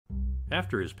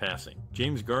After his passing,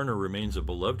 James Garner remains a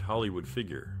beloved Hollywood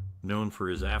figure, known for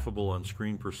his affable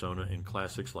on-screen persona in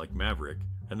classics like Maverick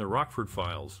and The Rockford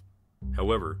Files.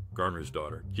 However, Garner's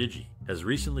daughter, Gigi, has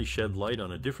recently shed light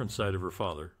on a different side of her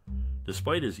father.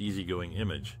 Despite his easygoing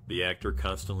image, the actor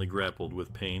constantly grappled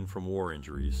with pain from war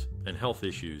injuries and health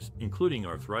issues, including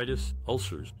arthritis,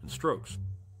 ulcers, and strokes.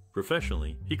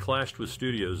 Professionally, he clashed with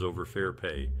studios over fair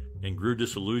pay and grew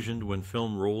disillusioned when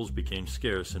film roles became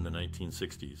scarce in the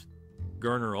 1960s.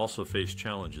 Garner also faced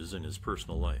challenges in his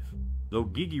personal life, though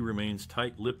Gigi remains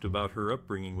tight-lipped about her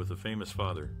upbringing with a famous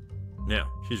father. Now,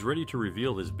 she's ready to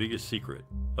reveal his biggest secret,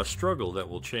 a struggle that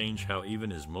will change how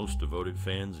even his most devoted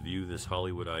fans view this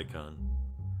Hollywood icon.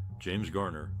 James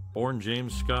Garner, born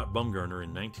James Scott Bumgarner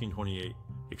in 1928,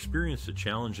 experienced a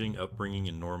challenging upbringing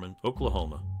in Norman,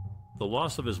 Oklahoma. The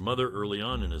loss of his mother early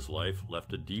on in his life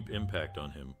left a deep impact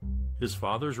on him. His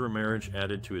father's remarriage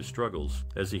added to his struggles,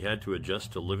 as he had to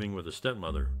adjust to living with a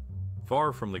stepmother.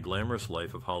 Far from the glamorous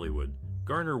life of Hollywood,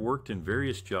 Garner worked in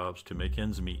various jobs to make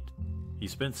ends meet. He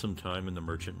spent some time in the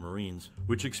Merchant Marines,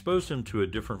 which exposed him to a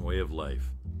different way of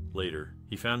life. Later,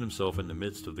 he found himself in the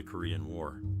midst of the Korean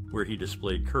War, where he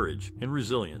displayed courage and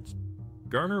resilience.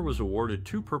 Garner was awarded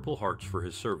 2 Purple Hearts for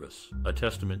his service, a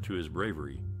testament to his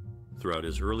bravery. Throughout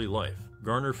his early life,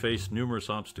 Garner faced numerous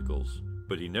obstacles,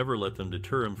 but he never let them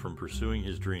deter him from pursuing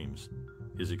his dreams.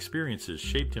 His experiences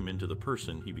shaped him into the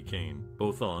person he became,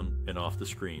 both on and off the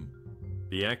screen.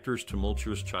 The actor's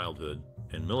tumultuous childhood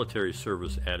and military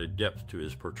service added depth to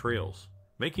his portrayals,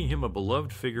 making him a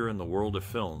beloved figure in the world of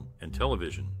film and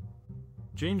television.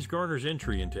 James Garner's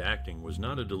entry into acting was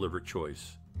not a deliberate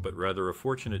choice, but rather a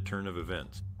fortunate turn of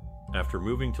events. After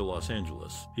moving to Los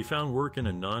Angeles, he found work in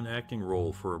a non-acting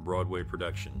role for a Broadway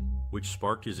production, which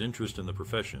sparked his interest in the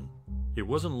profession. It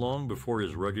wasn't long before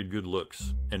his rugged good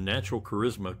looks and natural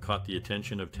charisma caught the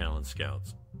attention of talent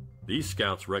scouts. These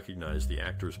scouts recognized the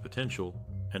actor's potential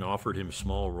and offered him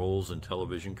small roles in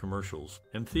television commercials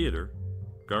and theater.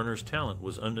 Garner's talent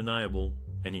was undeniable,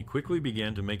 and he quickly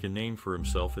began to make a name for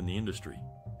himself in the industry.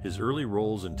 His early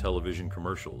roles in television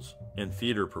commercials and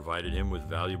theater provided him with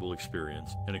valuable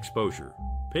experience and exposure,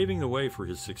 paving the way for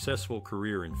his successful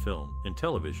career in film and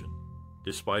television.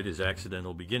 Despite his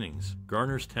accidental beginnings,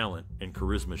 Garner's talent and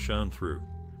charisma shone through,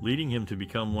 leading him to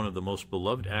become one of the most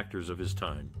beloved actors of his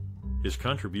time. His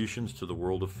contributions to the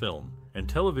world of film and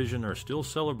television are still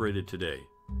celebrated today,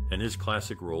 and his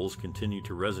classic roles continue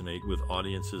to resonate with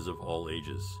audiences of all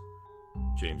ages.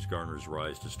 James Garner's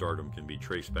rise to stardom can be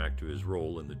traced back to his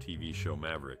role in the TV show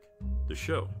Maverick. The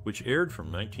show, which aired from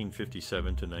 1957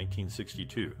 to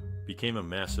 1962, became a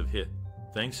massive hit,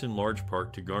 thanks in large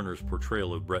part to Garner's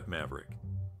portrayal of Bret Maverick.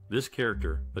 This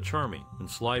character, a charming and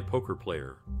sly poker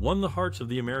player, won the hearts of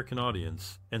the American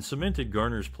audience and cemented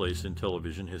Garner's place in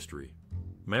television history.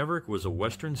 Maverick was a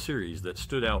Western series that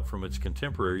stood out from its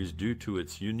contemporaries due to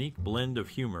its unique blend of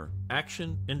humor,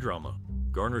 action, and drama.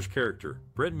 Garner's character,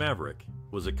 Bret Maverick,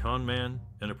 was a con man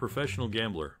and a professional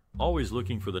gambler, always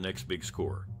looking for the next big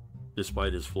score.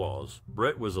 Despite his flaws,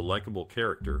 Bret was a likable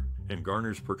character, and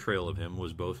Garner's portrayal of him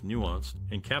was both nuanced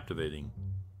and captivating.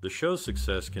 The show's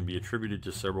success can be attributed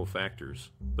to several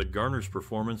factors, but Garner's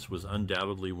performance was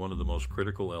undoubtedly one of the most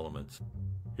critical elements.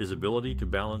 His ability to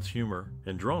balance humor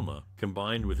and drama,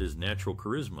 combined with his natural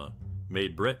charisma,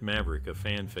 made Bret Maverick a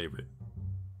fan favorite.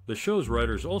 The show's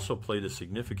writers also played a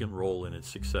significant role in its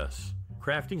success,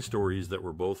 crafting stories that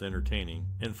were both entertaining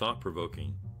and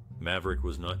thought-provoking. Maverick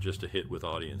was not just a hit with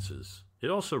audiences. It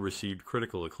also received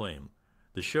critical acclaim.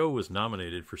 The show was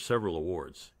nominated for several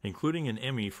awards, including an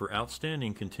Emmy for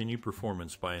Outstanding Continued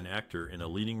Performance by an Actor in a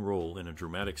Leading Role in a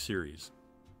Dramatic Series.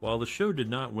 While the show did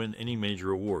not win any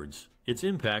major awards, its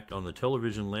impact on the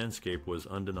television landscape was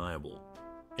undeniable.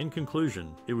 In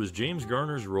conclusion, it was James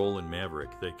Garner's role in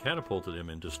Maverick that catapulted him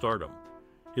into stardom.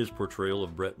 His portrayal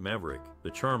of Bret Maverick,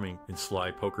 the charming and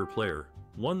sly poker player,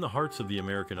 won the hearts of the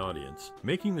American audience,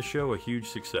 making the show a huge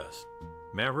success.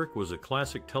 Maverick was a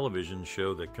classic television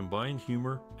show that combined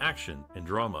humor, action, and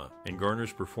drama, and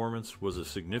Garner's performance was a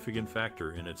significant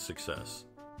factor in its success.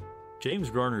 James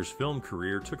Garner's film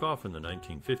career took off in the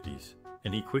 1950s,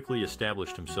 and he quickly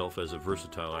established himself as a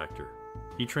versatile actor.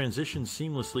 He transitioned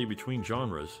seamlessly between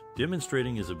genres,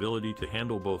 demonstrating his ability to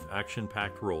handle both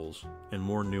action-packed roles and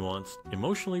more nuanced,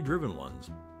 emotionally driven ones.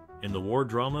 In the war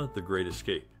drama The Great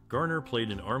Escape, Garner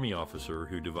played an army officer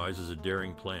who devises a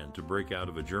daring plan to break out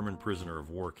of a German prisoner of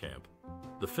war camp.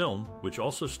 The film, which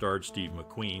also starred Steve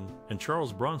McQueen and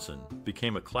Charles Bronson,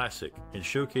 became a classic and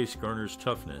showcased Garner's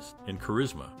toughness and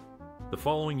charisma. The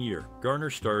following year, Garner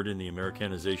starred in the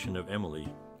Americanization of Emily,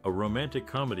 a romantic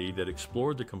comedy that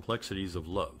explored the complexities of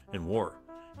love and war.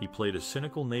 He played a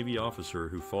cynical Navy officer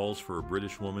who falls for a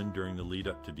British woman during the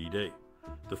lead-up to D-Day.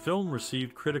 The film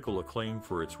received critical acclaim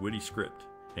for its witty script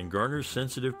and Garner's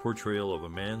sensitive portrayal of a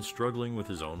man struggling with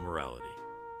his own morality.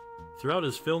 Throughout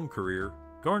his film career,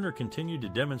 Garner continued to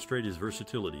demonstrate his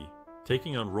versatility,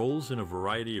 taking on roles in a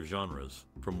variety of genres,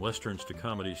 from westerns to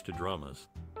comedies to dramas.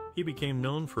 He became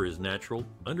known for his natural,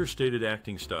 understated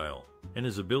acting style and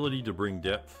his ability to bring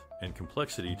depth and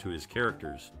complexity to his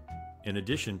characters. In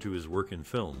addition to his work in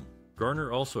film,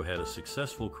 Garner also had a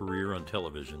successful career on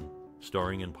television,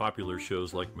 starring in popular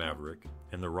shows like Maverick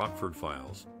and The Rockford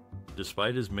Files.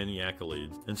 Despite his many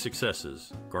accolades and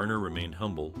successes, Garner remained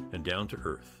humble and down to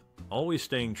earth, always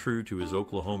staying true to his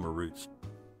Oklahoma roots.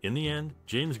 In the end,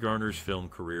 James Garner's film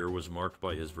career was marked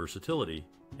by his versatility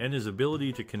and his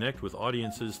ability to connect with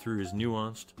audiences through his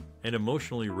nuanced and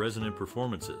emotionally resonant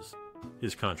performances.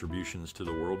 His contributions to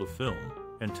the world of film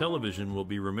and television will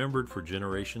be remembered for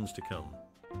generations to come.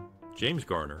 James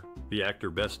Garner, the actor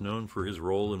best known for his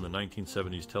role in the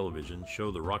 1970s television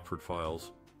show The Rockford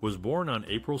Files, was born on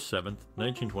April 7,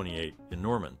 1928, in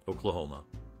Norman, Oklahoma.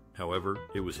 However,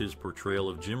 it was his portrayal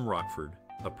of Jim Rockford,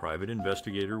 a private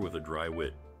investigator with a dry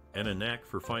wit and a knack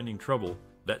for finding trouble,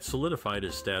 that solidified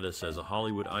his status as a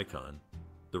Hollywood icon.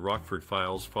 The Rockford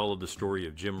Files followed the story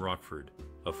of Jim Rockford,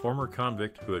 a former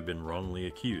convict who had been wrongly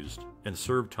accused and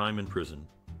served time in prison.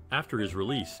 After his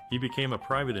release, he became a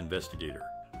private investigator,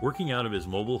 working out of his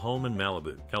mobile home in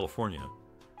Malibu, California.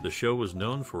 The show was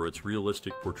known for its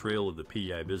realistic portrayal of the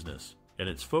PI business and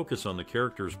its focus on the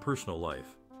character's personal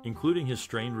life, including his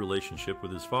strained relationship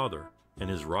with his father and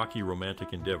his rocky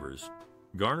romantic endeavors.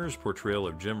 Garner's portrayal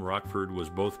of Jim Rockford was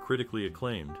both critically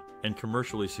acclaimed and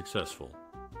commercially successful.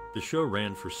 The show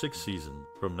ran for 6 seasons,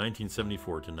 from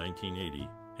 1974 to 1980,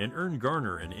 and earned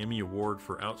Garner an Emmy Award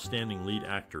for Outstanding Lead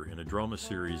Actor in a Drama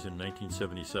Series in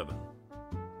 1977.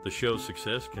 The show's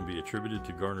success can be attributed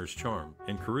to Garner's charm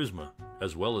and charisma,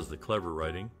 as well as the clever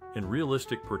writing and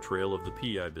realistic portrayal of the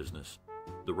PI business.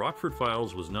 The Rockford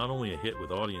Files was not only a hit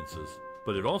with audiences,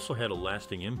 but it also had a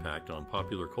lasting impact on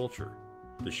popular culture.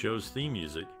 The show's theme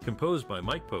music, composed by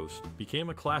Mike Post, became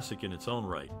a classic in its own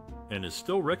right and is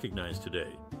still recognized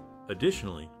today.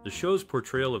 Additionally, the show's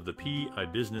portrayal of the PI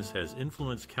business has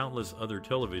influenced countless other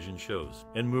television shows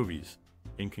and movies.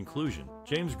 In conclusion,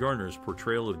 James Garner's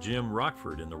portrayal of Jim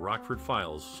Rockford in The Rockford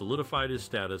Files solidified his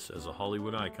status as a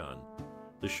Hollywood icon.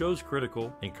 The show's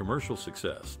critical and commercial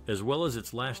success, as well as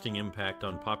its lasting impact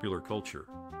on popular culture,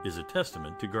 is a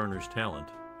testament to Garner's talent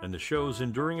and the show's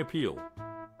enduring appeal.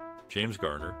 James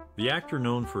Garner, the actor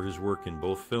known for his work in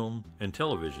both film and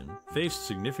television, faced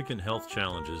significant health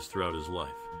challenges throughout his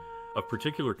life. Of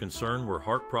particular concern were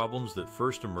heart problems that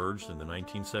first emerged in the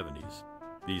 1970s.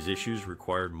 These issues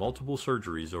required multiple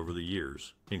surgeries over the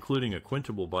years, including a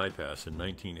quintuple bypass in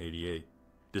 1988.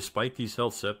 Despite these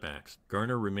health setbacks,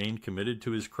 Garner remained committed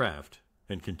to his craft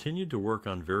and continued to work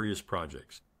on various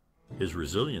projects. His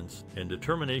resilience and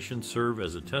determination serve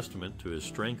as a testament to his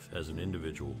strength as an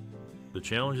individual. The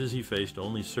challenges he faced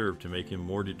only served to make him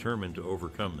more determined to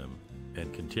overcome them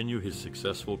and continue his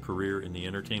successful career in the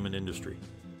entertainment industry.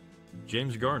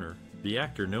 James Garner, the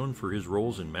actor known for his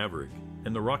roles in Maverick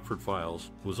and The Rockford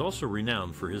Files, was also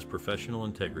renowned for his professional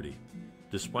integrity.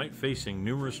 Despite facing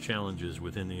numerous challenges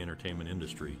within the entertainment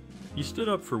industry, he stood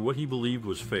up for what he believed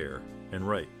was fair and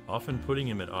right, often putting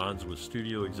him at odds with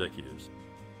studio executives.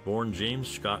 Born James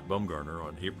Scott Bumgarner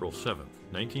on April 7,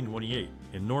 1928,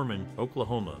 in Norman,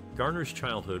 Oklahoma, Garner's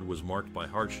childhood was marked by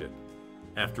hardship.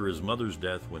 After his mother's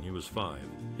death when he was 5,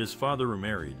 his father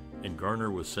remarried, and Garner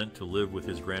was sent to live with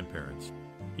his grandparents.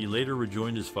 He later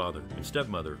rejoined his father and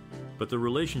stepmother, but the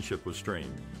relationship was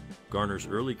strained. Garner's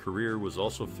early career was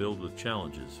also filled with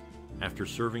challenges. After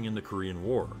serving in the Korean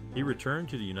War, he returned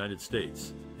to the United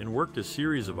States and worked a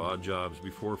series of odd jobs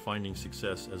before finding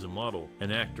success as a model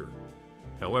and actor.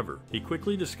 However, he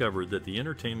quickly discovered that the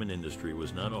entertainment industry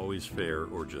was not always fair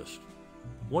or just.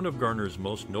 One of Garner's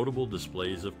most notable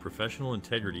displays of professional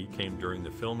integrity came during the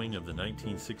filming of the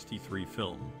 1963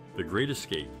 film, The Great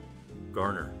Escape.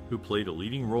 Garner, who played a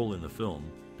leading role in the film,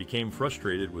 became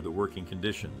frustrated with the working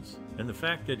conditions and the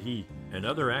fact that he and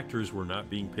other actors were not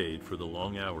being paid for the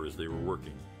long hours they were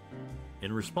working.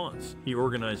 In response, he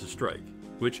organized a strike,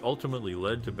 which ultimately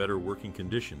led to better working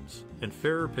conditions and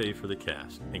fairer pay for the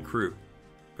cast and crew.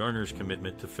 Garner's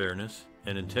commitment to fairness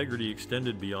and integrity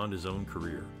extended beyond his own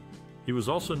career. He was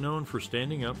also known for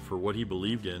standing up for what he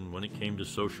believed in when it came to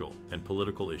social and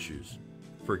political issues.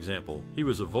 For example, he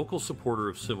was a vocal supporter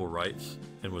of civil rights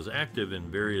and was active in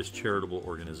various charitable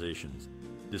organizations.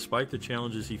 Despite the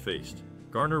challenges he faced,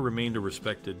 Garner remained a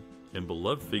respected and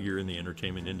beloved figure in the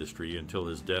entertainment industry until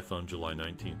his death on July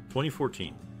 19,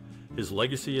 2014. His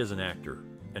legacy as an actor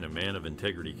and a man of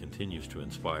integrity continues to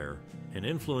inspire and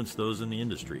influence those in the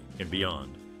industry and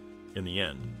beyond. In the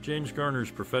end, James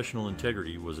Garner's professional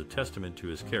integrity was a testament to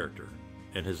his character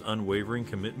and his unwavering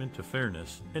commitment to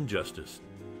fairness and justice.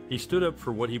 He stood up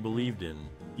for what he believed in,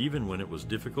 even when it was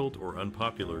difficult or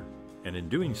unpopular, and in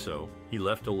doing so, he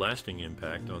left a lasting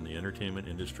impact on the entertainment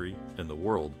industry and the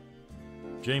world.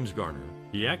 James Garner,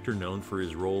 the actor known for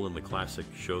his role in the classic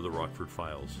show The Rockford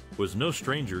Files, was no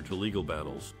stranger to legal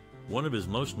battles. One of his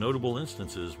most notable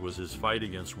instances was his fight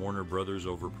against Warner Brothers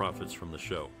over profits from the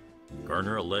show.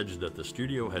 Garner alleged that the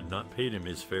studio had not paid him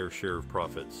his fair share of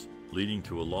profits, leading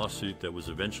to a lawsuit that was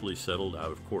eventually settled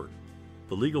out of court.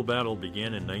 The legal battle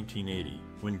began in 1980,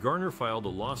 when Garner filed a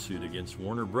lawsuit against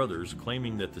Warner Brothers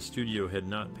claiming that the studio had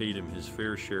not paid him his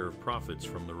fair share of profits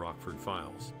from the Rockford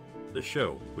Files. The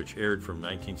show, which aired from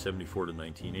 1974 to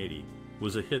 1980,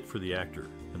 was a hit for the actor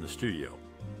and the studio.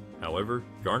 However,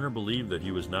 Garner believed that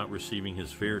he was not receiving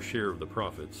his fair share of the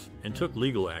profits and took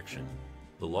legal action.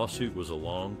 The lawsuit was a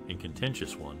long and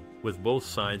contentious one, with both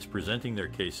sides presenting their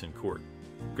case in court.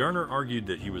 Garner argued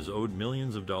that he was owed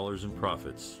millions of dollars in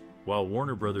profits, while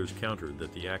Warner Brothers countered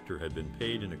that the actor had been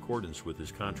paid in accordance with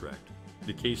his contract.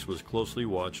 The case was closely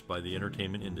watched by the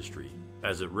entertainment industry,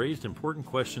 as it raised important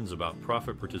questions about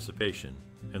profit participation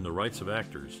and the rights of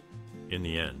actors. In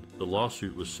the end, the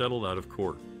lawsuit was settled out of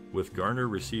court, with Garner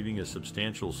receiving a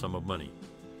substantial sum of money.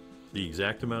 The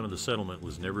exact amount of the settlement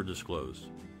was never disclosed,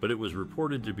 but it was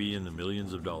reported to be in the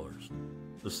millions of dollars.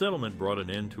 The settlement brought an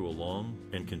end to a long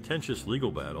and contentious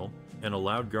legal battle and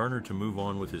allowed Garner to move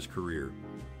on with his career.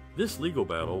 This legal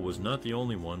battle was not the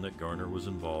only one that Garner was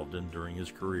involved in during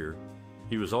his career.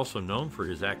 He was also known for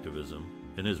his activism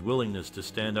and his willingness to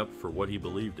stand up for what he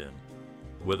believed in.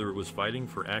 Whether it was fighting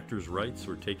for actors' rights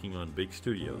or taking on big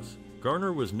studios,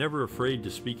 Garner was never afraid to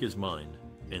speak his mind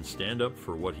and stand up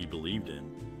for what he believed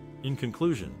in. In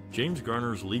conclusion, James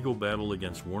Garner's legal battle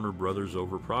against Warner Brothers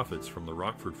over profits from the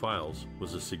Rockford Files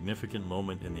was a significant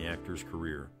moment in the actor's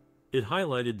career. It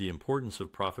highlighted the importance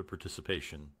of profit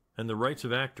participation and the rights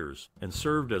of actors, and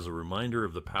served as a reminder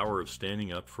of the power of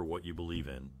standing up for what you believe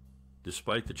in.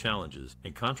 Despite the challenges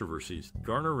and controversies,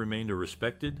 Garner remained a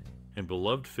respected and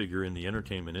beloved figure in the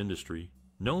entertainment industry,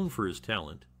 known for his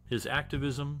talent, his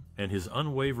activism, and his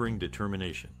unwavering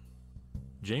determination.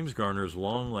 James Garner's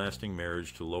long-lasting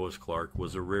marriage to Lois Clark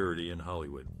was a rarity in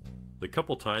Hollywood. The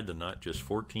couple tied the knot just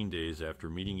 14 days after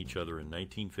meeting each other in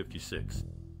 1956.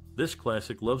 This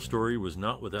classic love story was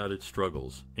not without its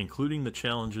struggles, including the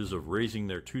challenges of raising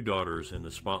their two daughters in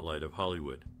the spotlight of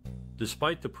Hollywood.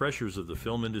 Despite the pressures of the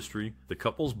film industry, the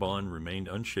couple's bond remained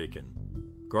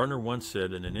unshaken. Garner once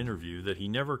said in an interview that he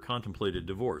never contemplated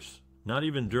divorce, not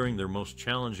even during their most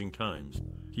challenging times.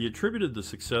 He attributed the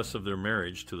success of their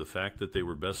marriage to the fact that they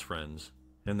were best friends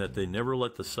and that they never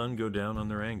let the sun go down on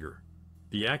their anger.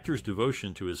 The actor's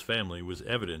devotion to his family was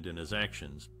evident in his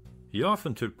actions. He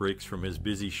often took breaks from his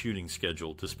busy shooting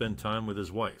schedule to spend time with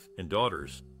his wife and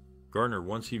daughters. Garner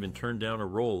once even turned down a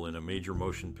role in a major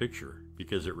motion picture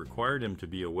because it required him to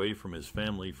be away from his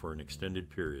family for an extended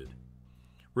period.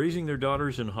 Raising their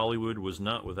daughters in Hollywood was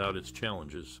not without its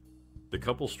challenges. The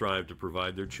couple strived to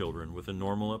provide their children with a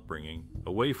normal upbringing,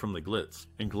 away from the glitz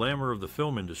and glamour of the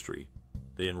film industry.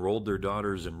 They enrolled their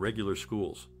daughters in regular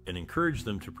schools and encouraged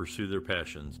them to pursue their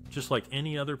passions, just like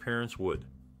any other parents would.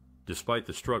 Despite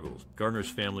the struggles, Garner's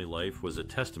family life was a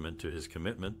testament to his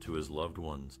commitment to his loved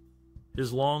ones.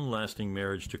 His long-lasting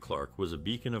marriage to Clark was a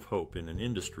beacon of hope in an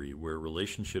industry where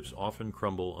relationships often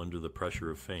crumble under the pressure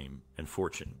of fame and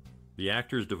fortune. The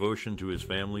actor's devotion to his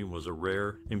family was a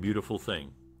rare and beautiful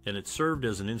thing, and it served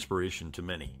as an inspiration to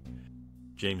many.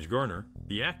 James Garner,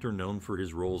 the actor known for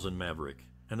his roles in Maverick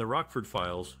and The Rockford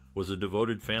Files, was a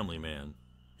devoted family man.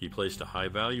 He placed a high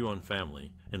value on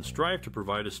family and strived to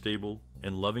provide a stable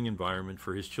and loving environment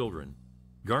for his children.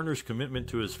 Garner's commitment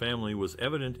to his family was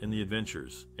evident in the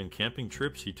adventures and camping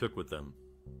trips he took with them.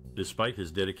 Despite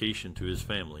his dedication to his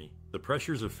family, the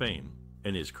pressures of fame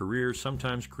and his career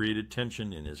sometimes created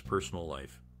tension in his personal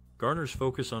life. Garner's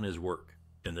focus on his work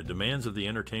and the demands of the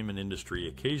entertainment industry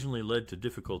occasionally led to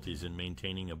difficulties in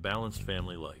maintaining a balanced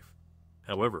family life.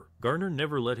 However, Garner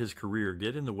never let his career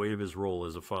get in the way of his role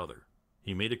as a father.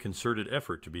 He made a concerted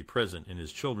effort to be present in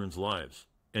his children's lives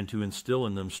and to instill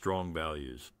in them strong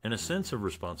values and a sense of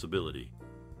responsibility.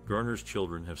 Garner's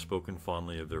children have spoken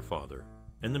fondly of their father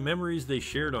and the memories they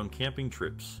shared on camping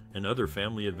trips and other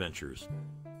family adventures.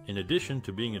 In addition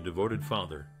to being a devoted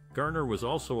father, Garner was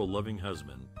also a loving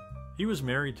husband. He was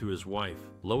married to his wife,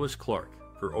 Lois Clark,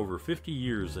 for over 50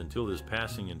 years until his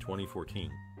passing in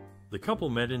 2014. The couple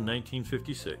met in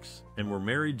 1956 and were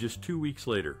married just 2 weeks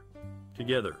later.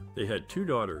 Together, they had 2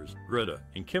 daughters, Greta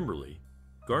and Kimberly.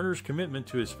 Garner's commitment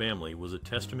to his family was a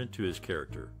testament to his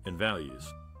character and values.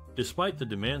 Despite the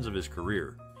demands of his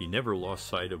career, he never lost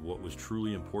sight of what was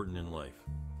truly important in life.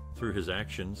 Through his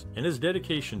actions and his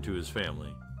dedication to his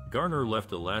family, Garner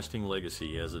left a lasting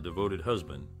legacy as a devoted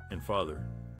husband and father.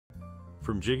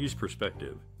 From Jiggy's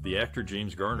perspective, the actor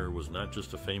James Garner was not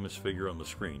just a famous figure on the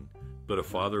screen, but a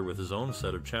father with his own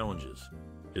set of challenges.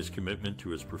 His commitment to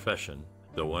his profession,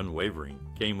 though unwavering,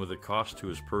 came with a cost to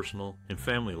his personal and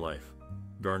family life.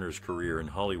 Garner's career in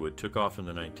Hollywood took off in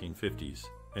the 1950s,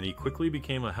 and he quickly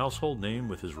became a household name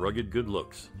with his rugged good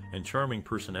looks and charming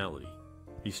personality.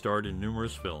 He starred in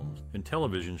numerous films and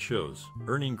television shows,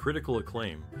 earning critical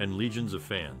acclaim and legions of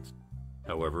fans.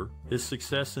 However, his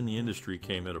success in the industry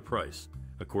came at a price.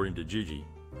 According to Gigi,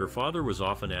 her father was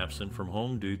often absent from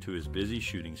home due to his busy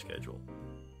shooting schedule.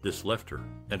 This left her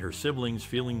and her siblings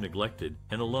feeling neglected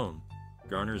and alone.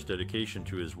 Garner's dedication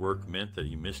to his work meant that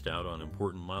he missed out on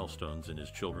important milestones in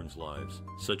his children's lives,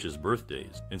 such as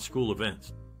birthdays and school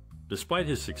events. Despite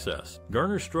his success,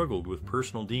 Garner struggled with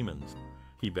personal demons.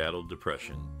 He battled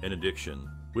depression and addiction,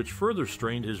 which further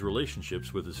strained his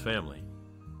relationships with his family.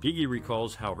 Gigi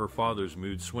recalls how her father's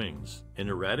mood swings and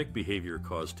erratic behavior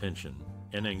caused tension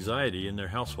and anxiety in their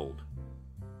household.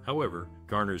 However,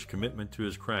 Garner's commitment to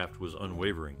his craft was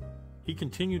unwavering. He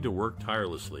continued to work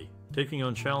tirelessly, taking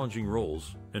on challenging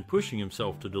roles and pushing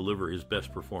himself to deliver his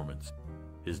best performance.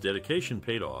 His dedication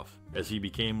paid off as he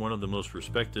became one of the most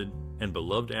respected and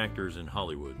beloved actors in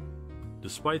Hollywood.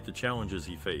 Despite the challenges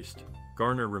he faced,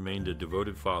 Garner remained a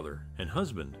devoted father and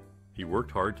husband. He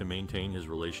worked hard to maintain his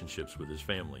relationships with his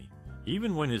family.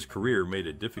 Even when his career made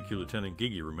it difficult, Lieutenant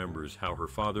Gigi remembers how her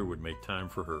father would make time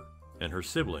for her and her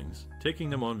siblings, taking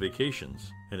them on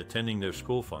vacations and attending their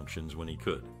school functions when he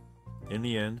could. In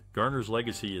the end, Garner's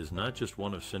legacy is not just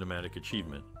one of cinematic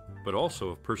achievement, but also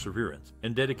of perseverance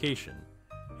and dedication.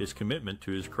 His commitment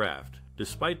to his craft,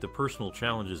 despite the personal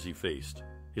challenges he faced,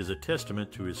 is a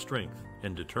testament to his strength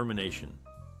and determination.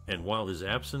 And while his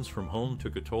absence from home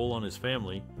took a toll on his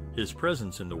family, his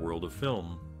presence in the world of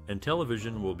film and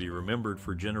television will be remembered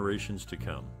for generations to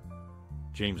come.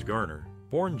 James Garner,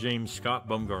 born James Scott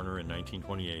Bumgarner in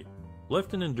 1928,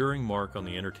 left an enduring mark on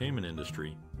the entertainment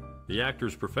industry. The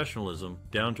actor's professionalism,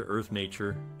 down-to-earth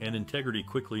nature, and integrity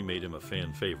quickly made him a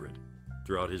fan favorite.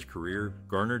 Throughout his career,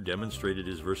 Garner demonstrated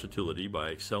his versatility by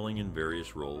excelling in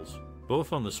various roles,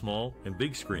 both on the small and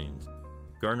big screens.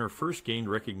 Garner first gained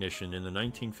recognition in the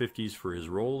 1950s for his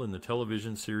role in the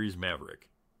television series Maverick,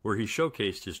 where he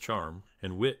showcased his charm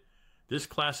and wit. This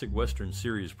classic Western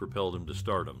series propelled him to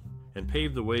stardom and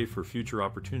paved the way for future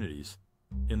opportunities.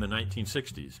 In the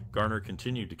 1960s, Garner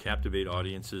continued to captivate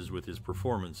audiences with his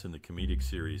performance in the comedic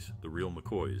series The Real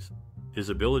McCoys. His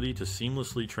ability to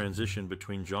seamlessly transition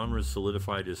between genres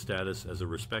solidified his status as a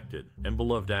respected and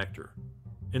beloved actor.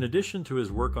 In addition to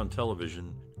his work on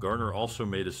television, Garner also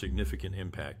made a significant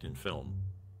impact in film.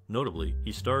 Notably,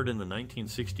 he starred in the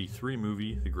 1963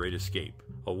 movie The Great Escape,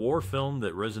 a war film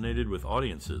that resonated with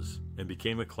audiences and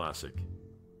became a classic.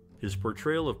 His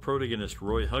portrayal of protagonist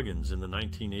Roy Huggins in the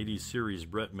 1980s series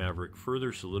Bret Maverick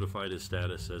further solidified his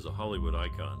status as a Hollywood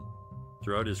icon.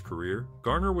 Throughout his career,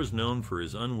 Garner was known for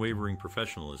his unwavering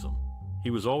professionalism.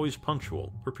 He was always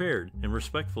punctual, prepared, and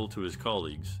respectful to his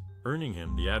colleagues, earning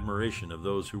him the admiration of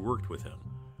those who worked with him.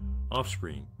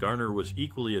 Off-screen, Garner was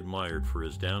equally admired for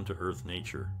his down-to-earth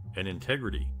nature and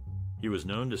integrity. He was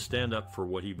known to stand up for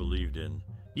what he believed in,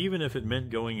 even if it meant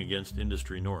going against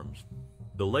industry norms.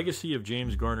 The legacy of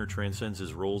James Garner transcends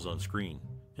his roles on screen,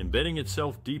 embedding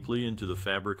itself deeply into the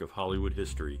fabric of Hollywood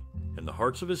history and the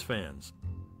hearts of his fans.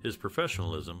 His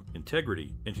professionalism,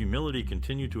 integrity, and humility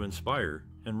continue to inspire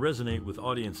and resonate with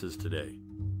audiences today.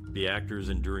 The actor's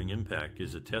enduring impact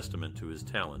is a testament to his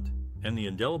talent and the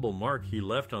indelible mark he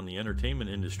left on the entertainment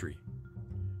industry.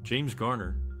 James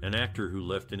Garner, an actor who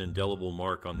left an indelible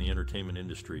mark on the entertainment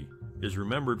industry, is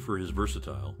remembered for his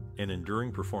versatile and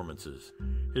enduring performances.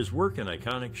 His work in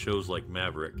iconic shows like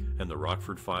Maverick and The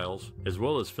Rockford Files, as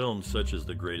well as films such as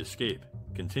The Great Escape,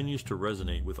 continues to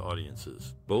resonate with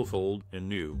audiences, both old and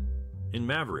new. In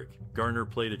Maverick, Garner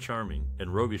played a charming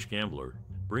and roguish gambler,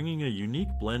 bringing a unique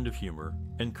blend of humor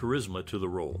and charisma to the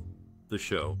role. The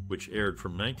show, which aired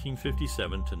from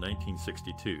 1957 to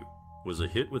 1962, was a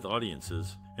hit with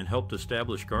audiences and helped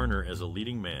establish Garner as a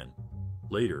leading man.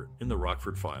 Later, in The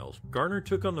Rockford Files, Garner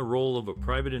took on the role of a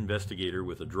private investigator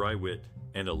with a dry wit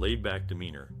and a laid-back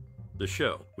demeanor. The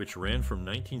show, which ran from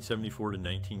 1974 to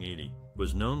 1980,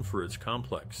 was known for its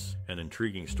complex and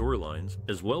intriguing storylines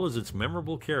as well as its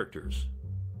memorable characters.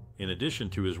 In addition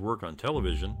to his work on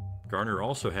television, Garner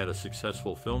also had a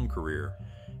successful film career.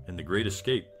 In The Great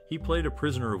Escape, he played a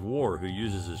prisoner of war who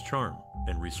uses his charm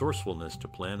and resourcefulness to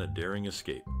plan a daring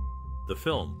escape. The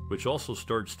film, which also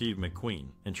starred Steve McQueen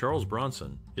and Charles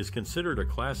Bronson, is considered a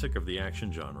classic of the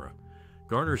action genre.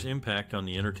 Garner's impact on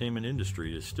the entertainment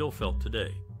industry is still felt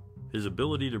today. His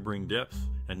ability to bring depth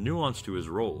and nuance to his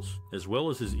roles, as well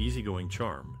as his easygoing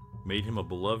charm, made him a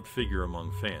beloved figure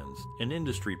among fans and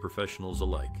industry professionals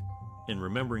alike. In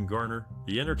remembering Garner,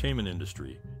 the entertainment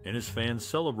industry and his fans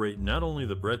celebrate not only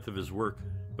the breadth of his work,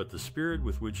 but the spirit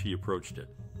with which he approached it.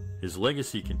 His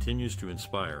legacy continues to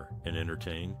inspire and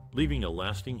entertain, leaving a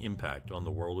lasting impact on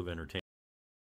the world of entertainment.